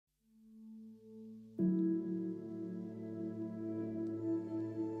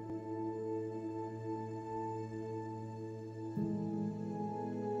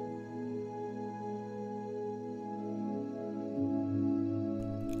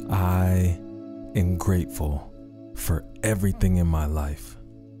I am grateful for everything in my life.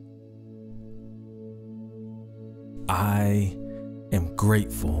 I am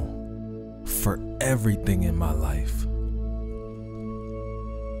grateful for everything in my life.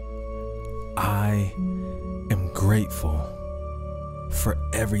 I am grateful for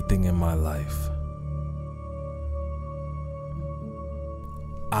everything in my life.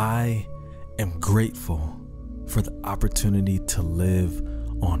 I am grateful for the opportunity to live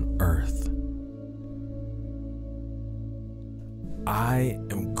on earth. I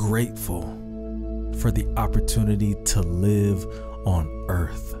am grateful for the opportunity to live on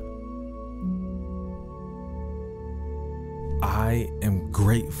earth. I am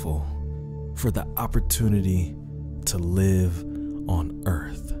grateful for the opportunity to live on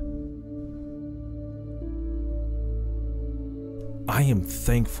earth. I am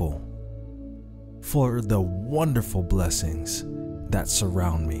thankful for the wonderful blessings that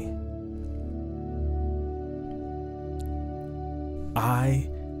surround me. I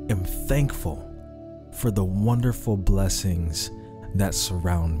am thankful for the wonderful blessings that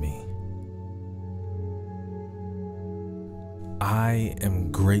surround me. I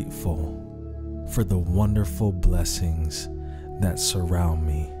am grateful for the wonderful blessings that surround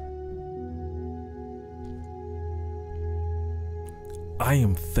me. I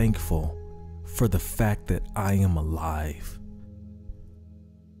am thankful for the fact that I am alive.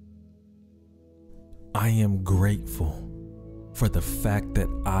 I am grateful for the fact that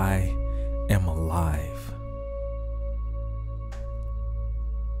I am alive.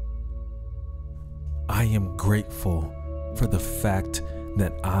 I am grateful for the fact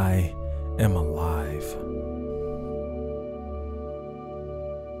that I am alive.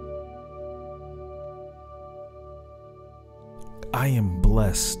 I am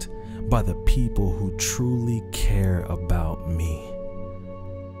blessed by the people who truly care about me.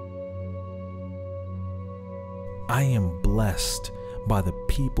 I am blessed by the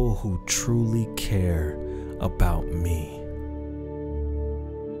people who truly care about me.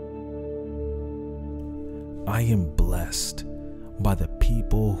 I am blessed by the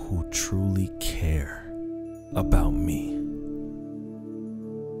people who truly care about me.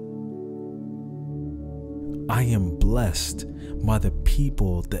 I am blessed by the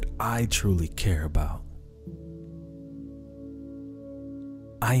people that I truly care about.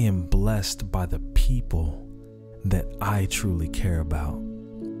 I am blessed by the people that I truly care about.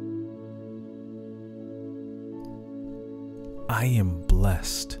 I am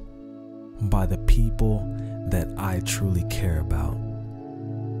blessed by the people that I truly care about.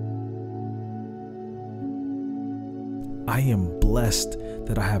 I am blessed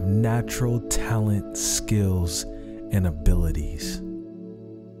that I have natural talent, skills, and abilities.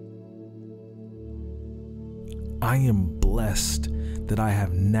 I am blessed that I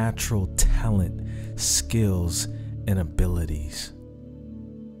have natural talent, skills, and abilities.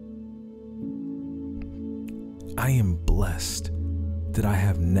 I am blessed that I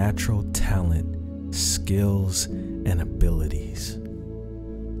have natural talent, skills, and abilities.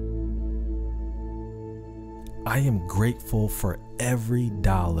 I am grateful for every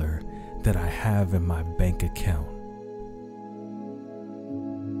dollar that I have in my bank account.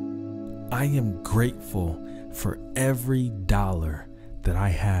 I am grateful for every dollar that I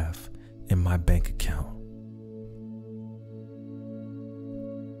have in my bank account.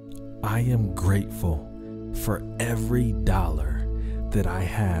 I am grateful for every dollar that I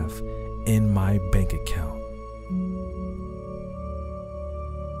have in my bank account.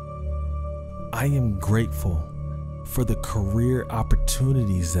 I am grateful for the career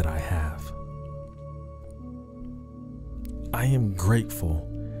opportunities that I have. I am grateful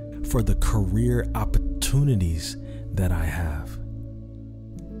for the career opportunities that I have.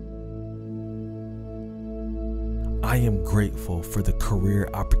 I am grateful for the career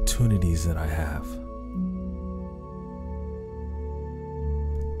opportunities that I have.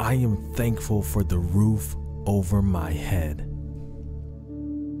 I am thankful for the roof over my head.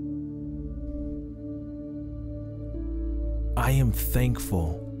 I am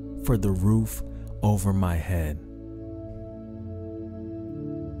thankful for the roof over my head.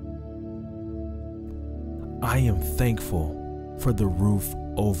 I am thankful for the roof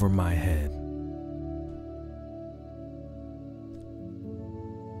over my head.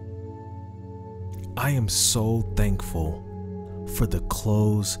 I am so thankful for the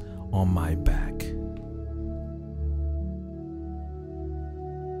clothes on my back.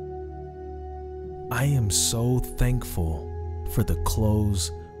 I am so thankful for the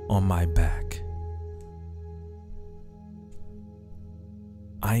clothes on my back.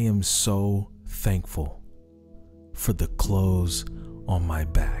 I am so thankful for the clothes on my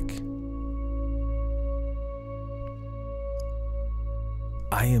back.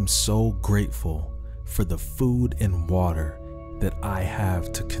 I am so grateful for the food and water that I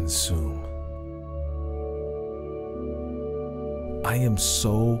have to consume. I am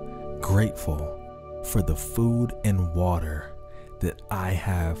so grateful for the food and water that I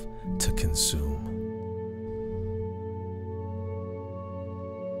have to consume.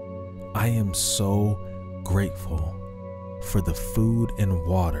 I am so grateful for the food and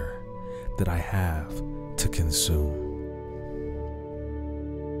water that I have to consume.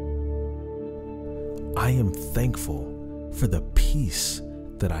 I am thankful for the peace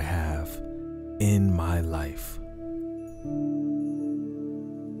that I have in my life.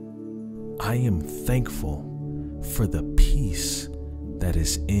 I am thankful for the peace that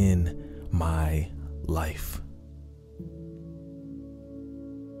is in my life.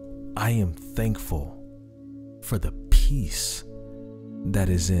 I am thankful for the peace that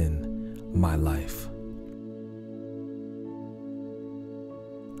is in my life.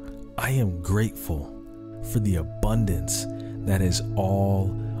 I am grateful for the abundance that is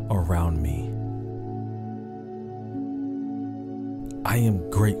all around me. I am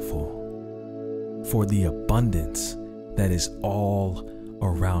grateful for the abundance that is all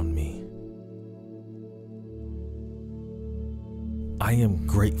around me. I am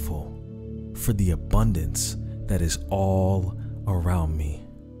grateful for the abundance that is all around me.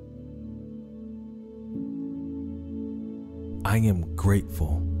 I am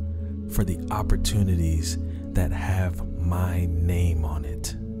grateful for the opportunities that have my name on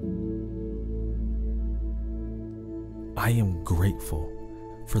it. I am grateful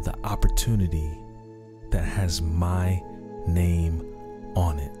for the opportunity that has my name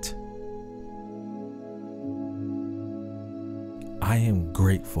on it. I am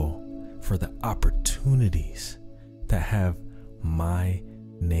grateful for the opportunities that have my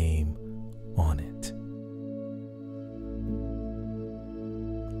name on it.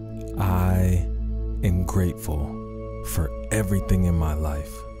 I am grateful for everything in my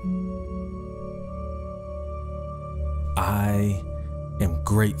life. I am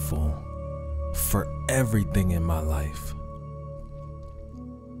grateful for everything in my life.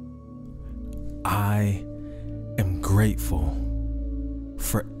 I am grateful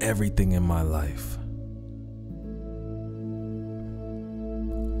for everything in my life.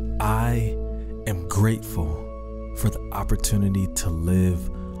 I am grateful for the opportunity to live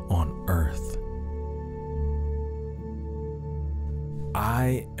on earth.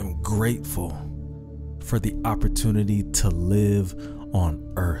 I am grateful for the opportunity to live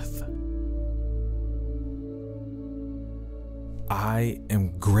on earth. I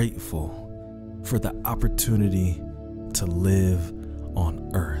am grateful for the opportunity to live on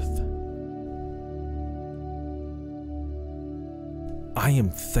earth. I am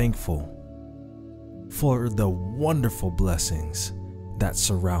thankful for the wonderful blessings that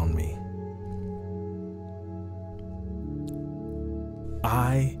surround me.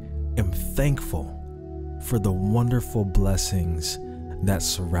 I am thankful for the wonderful blessings that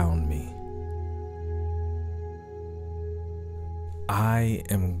surround me. I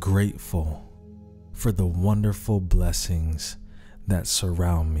am grateful for the wonderful blessings that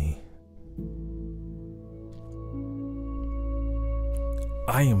surround me.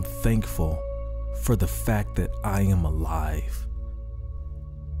 I am thankful for the fact that I am alive.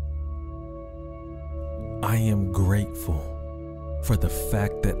 I am grateful for the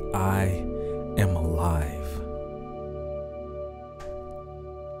fact that I am alive.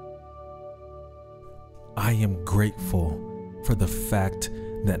 I am grateful for the fact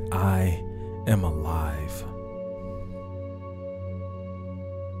that I am alive.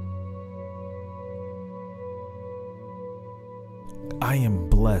 I am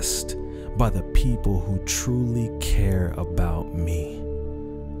blessed by the people who truly care about me.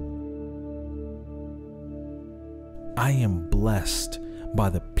 I am blessed by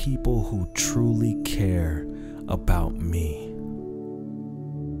the people who truly care about me.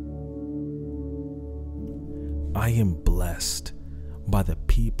 I am blessed by the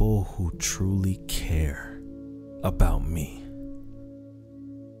people who truly care about me.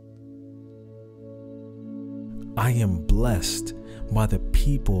 I am blessed by the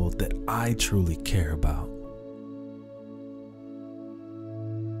people that I truly care about.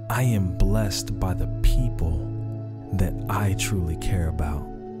 I am blessed by the people that I truly care about.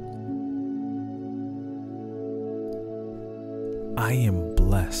 I am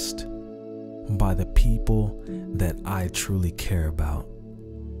blessed by the people that I truly care about.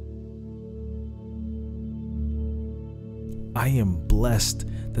 I am blessed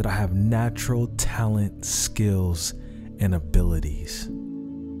that I have natural talent, skills, and abilities.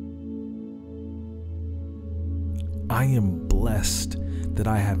 I am blessed that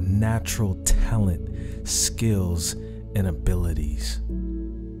I have natural talent, skills, and abilities.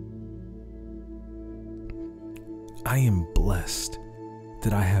 I am blessed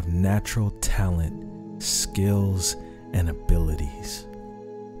that I have natural talent, skills, and abilities.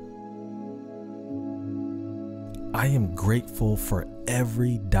 I am grateful for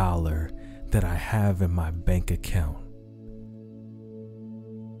every dollar that I have in my bank account.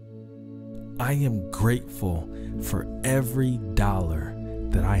 I am grateful for every dollar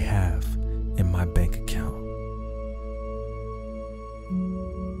that I have in my bank account.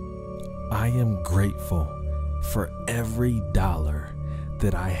 I am grateful for every dollar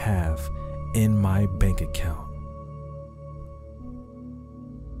that I have in my bank account.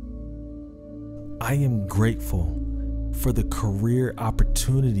 I am grateful for the career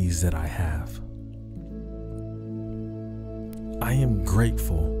opportunities that I have. I am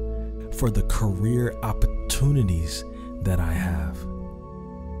grateful for the career opportunities that I have.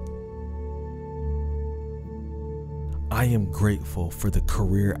 I am grateful for the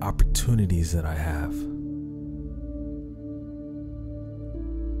career opportunities that I have.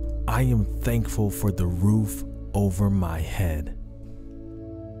 I am thankful for the roof over my head.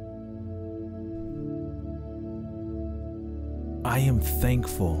 I am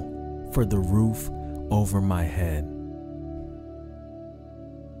thankful for the roof over my head.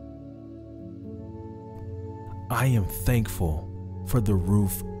 I am thankful for the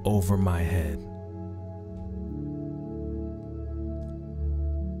roof over my head.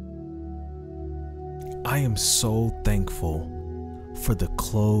 I am so thankful for the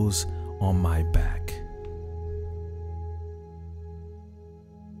clothes on my back.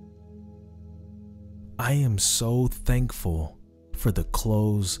 I am so thankful for the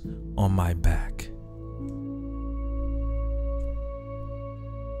clothes on my back.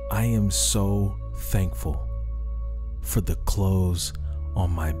 I am so thankful for the clothes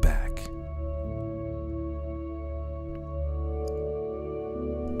on my back.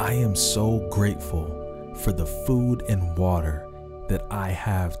 I am so grateful for the food and water that I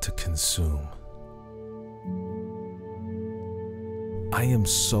have to consume. I am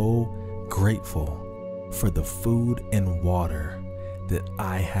so grateful for the food and water that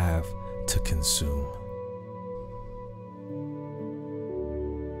I have to consume.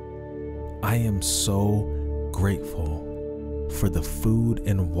 I am so grateful for the food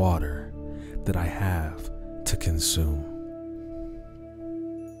and water that I have to consume.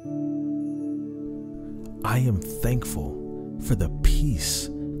 I am thankful for the peace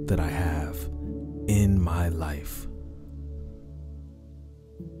that I have in my life.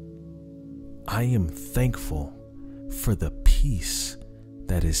 I am thankful for the peace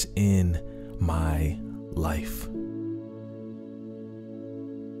that is in my life.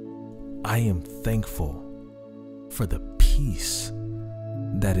 I am thankful for the peace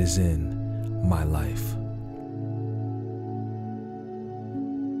that is in my life.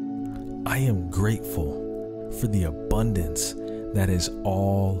 I am grateful for the abundance that is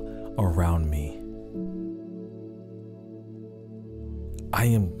all around me. I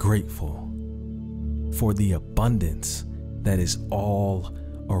am grateful for the abundance that is all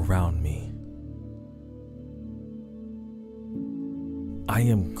around me. I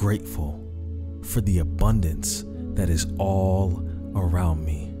am grateful for the abundance that is all around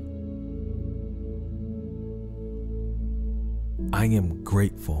me. I am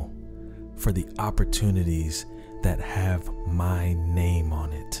grateful for the opportunities that have my name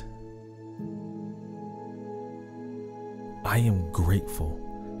on it. I am grateful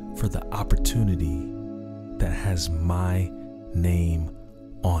for the opportunity that has my name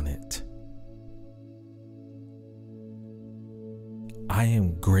on it. I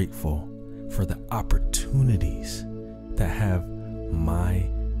am grateful for the opportunities that have my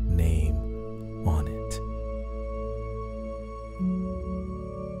name on it.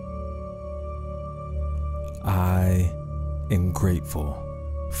 I am grateful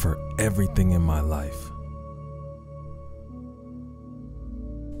for everything in my life.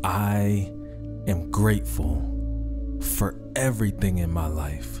 I am grateful for everything in my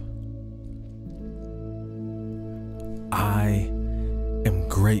life. I am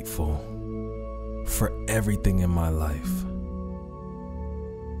grateful for everything in my life.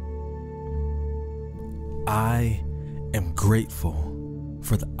 I am grateful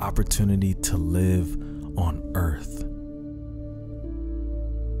for the opportunity to live on earth.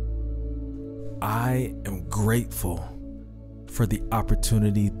 I am grateful for the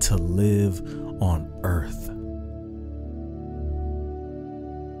opportunity to live on earth.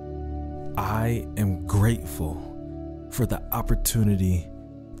 I am grateful for the opportunity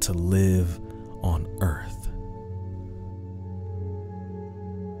to live on earth.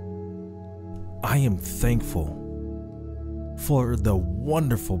 I am thankful for the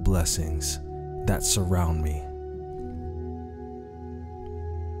wonderful blessings that surround me.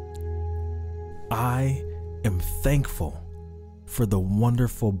 I am thankful for the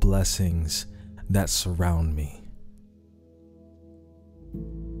wonderful blessings that surround me.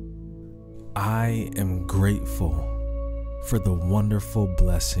 I am grateful for the wonderful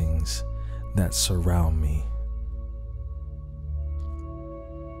blessings that surround me.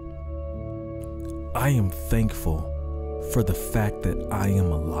 I am thankful for the fact that I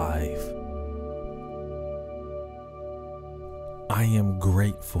am alive. I am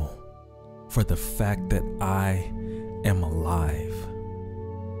grateful for the fact that I am alive.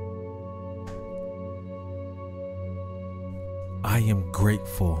 I am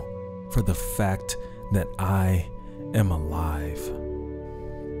grateful for the fact that I am alive.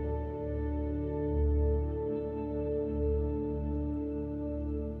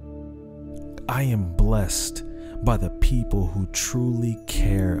 I am blessed by the people who truly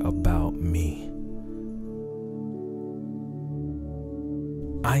care about me.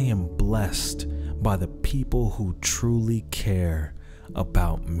 I am blessed by the people who truly care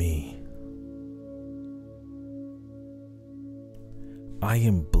about me. I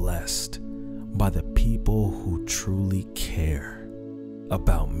am blessed by the people who truly care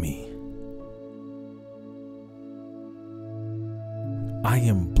about me. I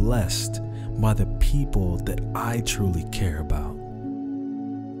am blessed by the people that I truly care about.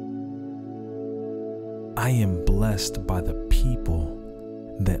 I am blessed by the people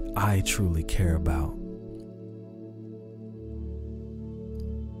that I truly care about.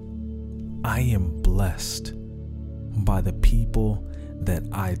 I am blessed by the people that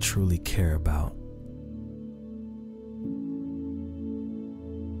I truly care about.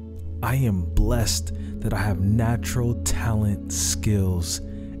 I am blessed that I have natural talent, skills,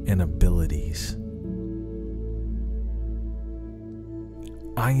 and abilities.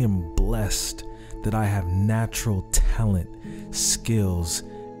 I am blessed that I have natural talent, skills,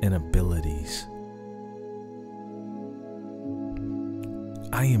 and abilities.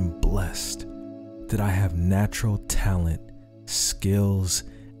 I am blessed that I have natural talent, skills,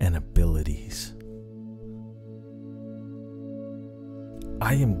 and abilities.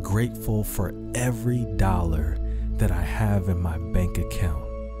 I am grateful for every dollar that I have in my bank account.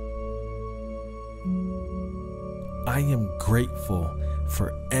 I am grateful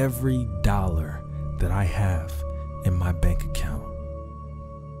for every dollar that I have in my bank account.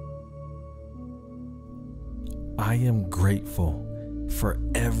 I am grateful for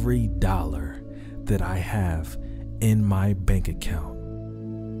every dollar that I have in my bank account.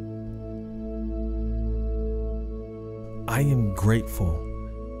 I am grateful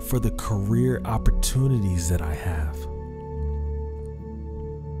for the career opportunities that I have.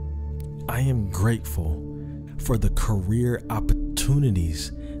 I am grateful for the career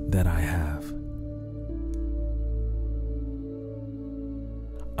opportunities that I have.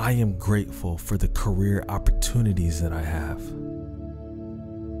 I am grateful for the career opportunities that I have.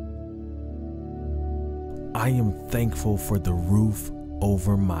 I am thankful for the roof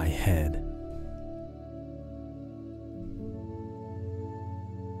over my head.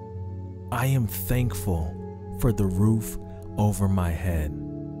 I am thankful for the roof over my head.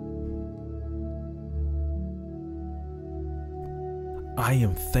 I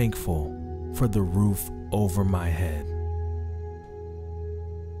am thankful for the roof over my head.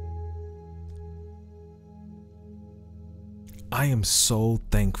 I am so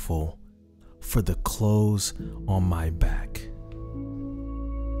thankful for the clothes on my back.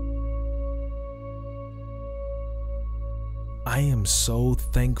 I am so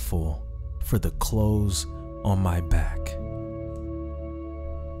thankful for the clothes on my back.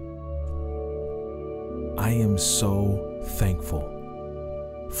 I am so thankful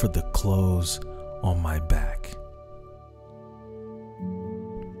for the clothes on my back.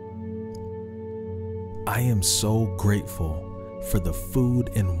 I am so grateful for the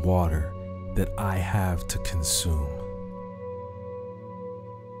food and water that I have to consume.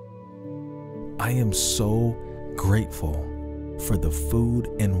 I am so grateful for the food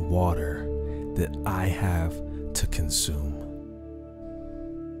and water that I have to consume.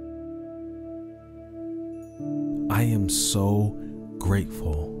 I am so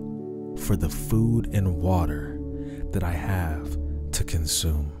grateful for the food and water that I have to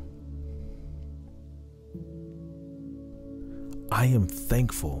consume. I am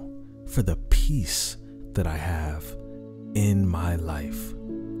thankful for the peace that I have in my life.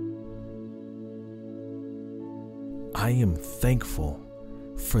 I am thankful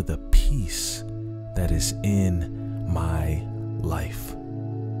for the peace that is in my life.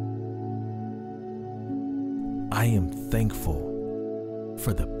 I am thankful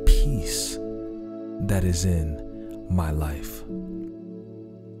for the peace that is in my life.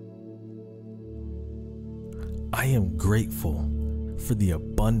 I am grateful for the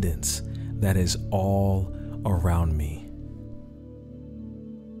abundance that is all around me.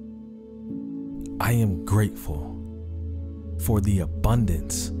 I am grateful for the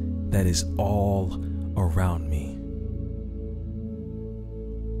abundance that is all around me.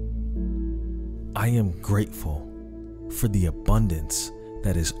 I am grateful for the abundance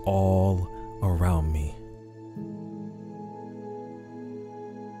that is all around me.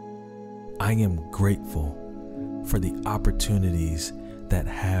 I am grateful for the opportunities that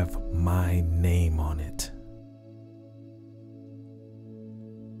have my name on it.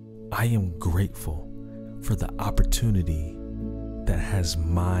 I am grateful for the opportunity that has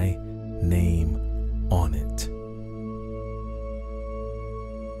my name on it.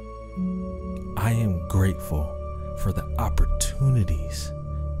 I am grateful for the opportunities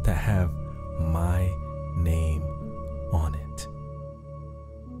that have my